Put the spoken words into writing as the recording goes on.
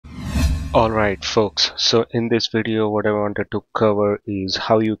Alright folks, so in this video what I wanted to cover is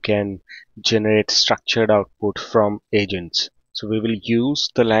how you can generate structured output from agents. So we will use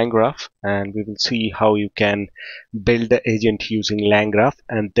the LangGraph and we will see how you can build the agent using LangGraph,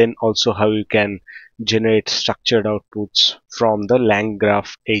 and then also how you can generate structured outputs from the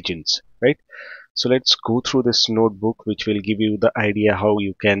LangGraph agents, right? So let's go through this notebook which will give you the idea how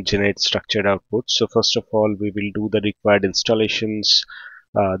you can generate structured outputs. So first of all we will do the required installations.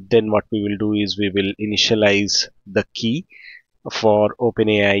 Then what we will do is we will initialize the key for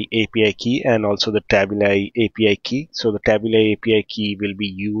OpenAI API key and also the Tabulai API key. So the Tabulai API key will be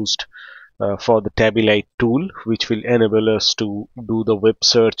used for the Tabulai tool, which will enable us to do the web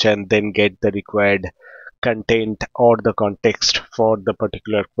search and then get the required content or the context for the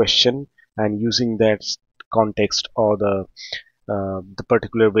particular question, and using that context or the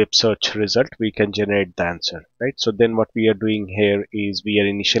particular web search result we can generate the answer, right? So then what we are doing here is we are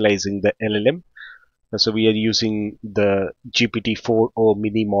initializing the LLM. So we are using the GPT-4o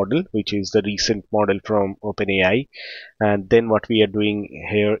mini model, which is the recent model from OpenAI. And then what we are doing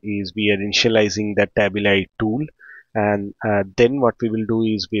here is we are initializing the Tabulai tool. And then what we will do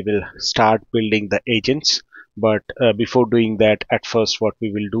is we will start building the agents. But before doing that, at first what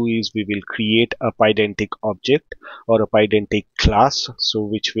we will do is we will create a pydantic object or a pydantic class, so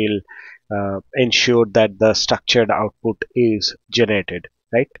which will ensure that the structured output is generated,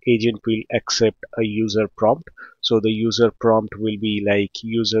 right? Agent will accept a user prompt. So the user prompt will be like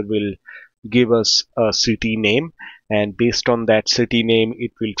user will give us a city name, and based on that city name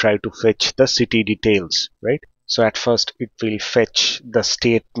it will try to fetch the city details, right? So at first it will fetch the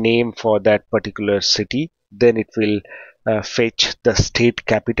state name for that particular city, then it will fetch the state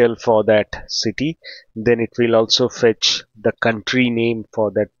capital for that city, then it will also fetch the country name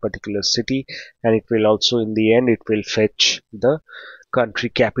for that particular city, and it will also in the end it will fetch the country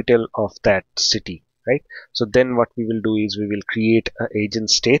capital of that city, right? So then what we will do is we will create an agent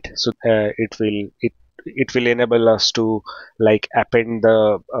state. So it will enable us to like append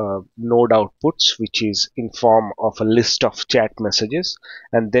the node outputs, which is in form of a list of chat messages,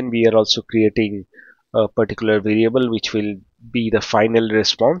 and then we are also creating a particular variable which will be the final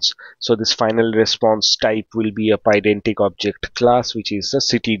response. So this final response type will be a pydantic object class, which is the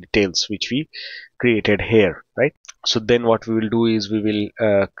city details which we created here, right? So then what we will do is we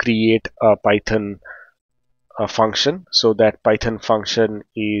will create a Python function. So that Python function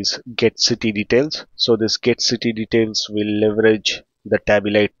is get city details. So this get city details will leverage the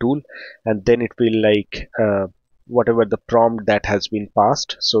Tabulate tool, and then it will like whatever the prompt that has been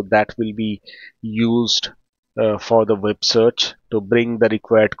passed, so that will be used for the web search to bring the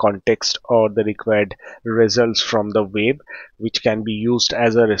required context or the required results from the web, which can be used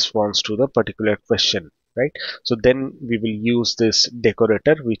as a response to the particular question, right? So then we will use this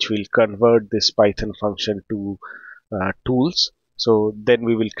decorator, which will convert this Python function to tools. So then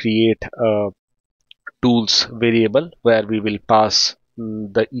we will create a tools variable where we will pass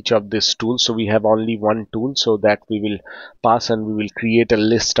the each of these tools. So we have only one tool, so that we will pass and we will create a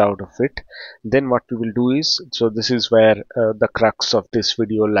list out of it. Then what we will do is, so this is where the crux of this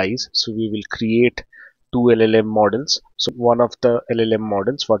video lies. So we will create two LLM models. So one of the LLM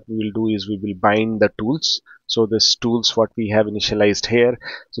models, what we will do is we will bind the tools. So this tools what we have initialized here,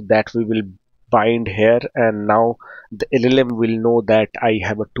 so that we will bind here, and now the LLM will know that I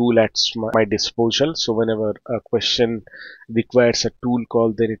have a tool at my disposal. So whenever a question requires a tool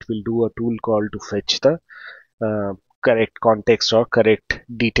call, then it will do a tool call to fetch the correct context or correct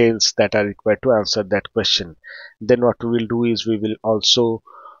details that are required to answer that question. Then what we will do is we will also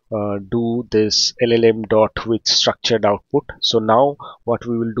do this LLM dot with structured output. So now what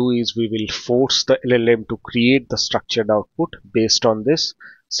we will do is we will force the LLM to create the structured output based on this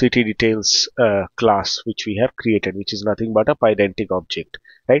city details class which we have created, which is nothing but a pydantic object,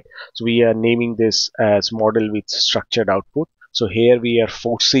 right? So we are naming this as model with structured output. So here we are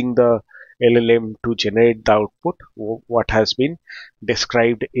forcing the LLM to generate the output what has been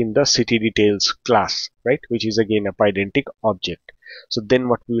described in the city details class, right, which is again a pydantic object. So then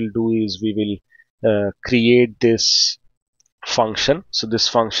what we will do is we will create this function. So this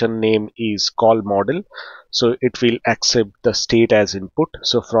function name is call model. So it will accept the state as input.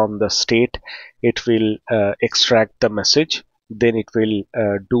 So from the state it will extract the message, then it will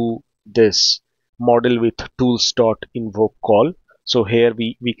do this model with tools dot invoke call. So here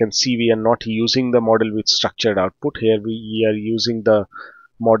we can see we are not using the model with structured output. Here we are using the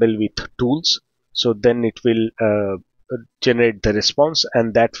model with tools. So then it will generate the response,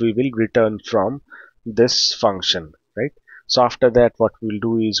 and that we will return from this function, right? So after that what we'll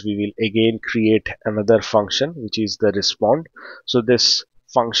do is we will again create another function which is the respond. So this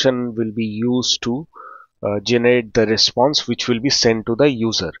function will be used to generate the response which will be sent to the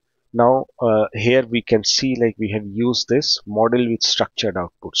user. Now here we can see like we have used this model with structured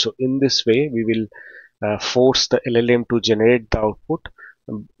output. So in this way we will force the LLM to generate the output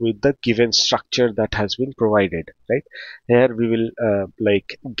with the given structure that has been provided, right? Here we will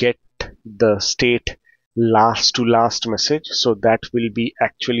like get the state last to last message, so that will be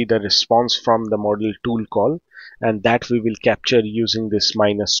actually the response from the model tool call, and that we will capture using this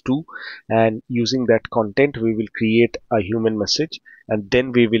 -2, and using that content we will create a human message, and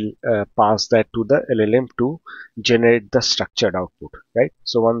then we will pass that to the LLM to generate the structured output, right?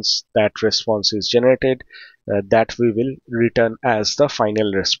 So once that response is generated, that we will return as the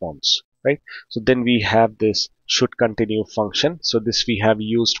final response, right? So then we have this should continue function. So this we have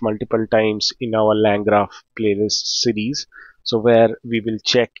used multiple times in our LangGraph playlist series. So where we will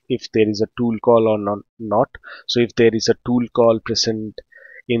check if there is a tool call or not. So if there is a tool call present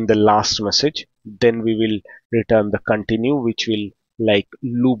in the last message, then we will return the continue, which will like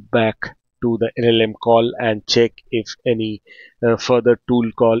loop back to the LLM call and check if any further tool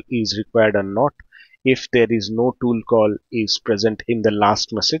call is required or not. If there is no tool call is present in the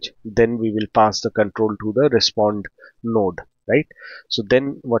last message, then we will pass the control to the respond node, right? So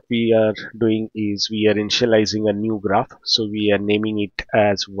then what we are doing is we are initializing a new graph. So we are naming it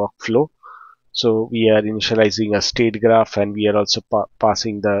as workflow. So we are initializing a state graph, and we are also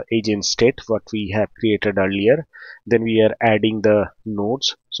passing the agent state what we have created earlier. Then we are adding the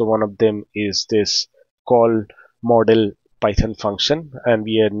nodes. So one of them is this call model Python function, and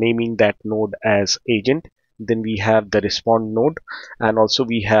we are naming that node as agent. Then we have the respond node, and also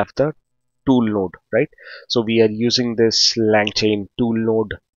we have the tool node, right? So we are using this LangChain tool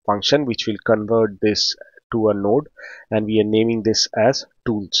node function which will convert this to a node, and we are naming this as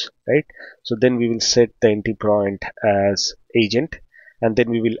tools, right? So then we will set the entry point as agent, and then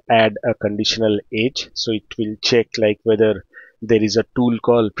we will add a conditional age. So it will check like whether there is a tool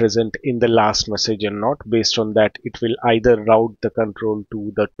call present in the last message or not. Based on that, it will either route the control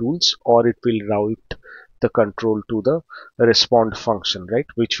to the tools, or it will route the control to the respond function, right,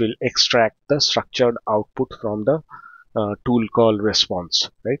 which will extract the structured output from the tool call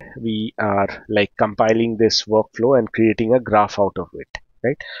response, right? We are like compiling this workflow and creating a graph out of it,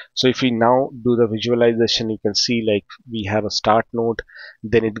 right? So if we now do the visualization, you can see like we have a start node,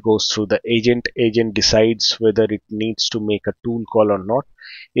 then it goes through the agent decides whether it needs to make a tool call or not.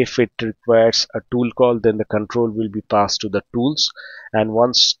 If it requires a tool call, then the control will be passed to the tools, and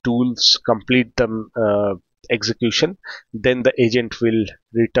once tools complete the execution, then the agent will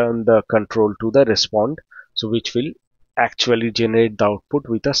return the control to the respond, so which will actually generate the output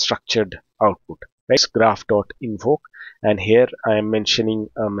with a structured output, right? It's graph.invoke, and here I am mentioning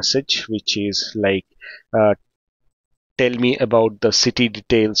a message which is like tell me about the city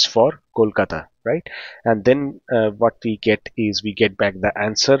details for Kolkata, right? And then what we get is we get back the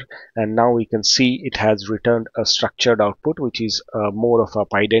answer, and now we can see it has returned a structured output which is more of a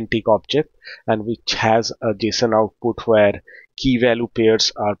pydantic object, and which has a JSON output where key value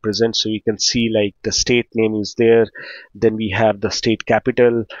pairs are present. So you can see like the state name is there, then we have the state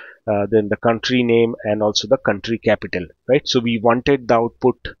capital, then the country name, and also the country capital, right? So we wanted the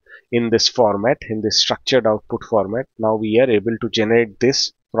output in this format, in this structured output format. Now we are able to generate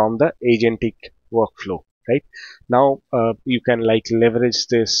this from the agentic workflow, right? Now you can like leverage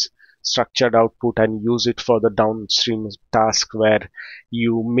this structured output and use it for the downstream task where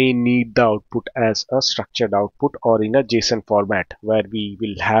you may need the output as a structured output or in a JSON format where we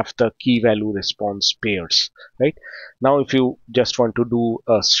will have the key value response pairs, right? Now if you just want to do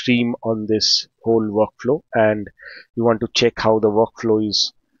a stream on this whole workflow and you want to check how the workflow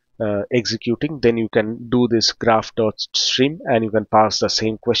is executing, then you can do this graph.stream and you can pass the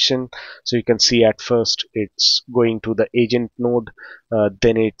same question. So you can see at first it's going to the agent node,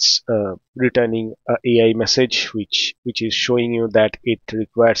 then it's returning a AI message which is showing you that it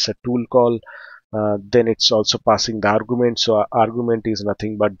requires a tool call. Then it's also passing the argument. So our argument is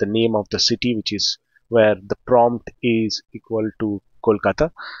nothing but the name of the city, which is where the prompt is equal to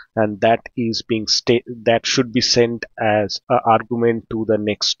Kolkata, and that is being that should be sent as an argument to the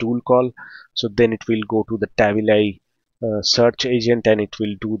next tool call. So then it will go to the Tabulai search agent, and it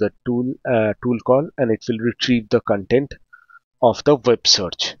will do the tool call, and it will retrieve the content of the web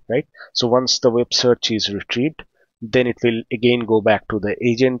search, right? So once the web search is retrieved, then it will again go back to the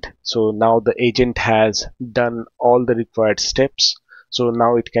agent. So now the agent has done all the required steps. So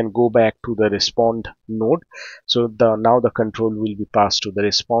now it can go back to the respond node. So now the control will be passed to the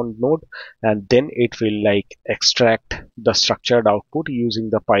respond node, and then it will like extract the structured output using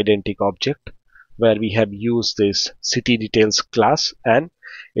the pydantic object where we have used this city details class, and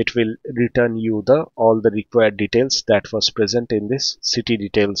it will return you the all the required details that was present in this city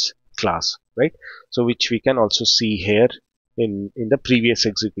details class, right? So which we can also see here in the previous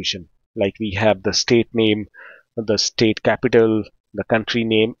execution. Like we have the state name, the state capital, the country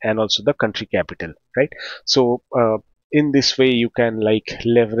name, and also the country capital, right? So in this way you can like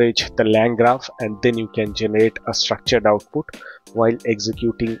leverage the LangGraph, and then you can generate a structured output while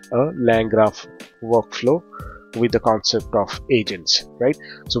executing a LangGraph workflow with the concept of agents, right?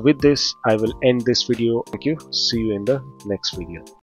 So with this I will end this video. Thank you. See you in the next video.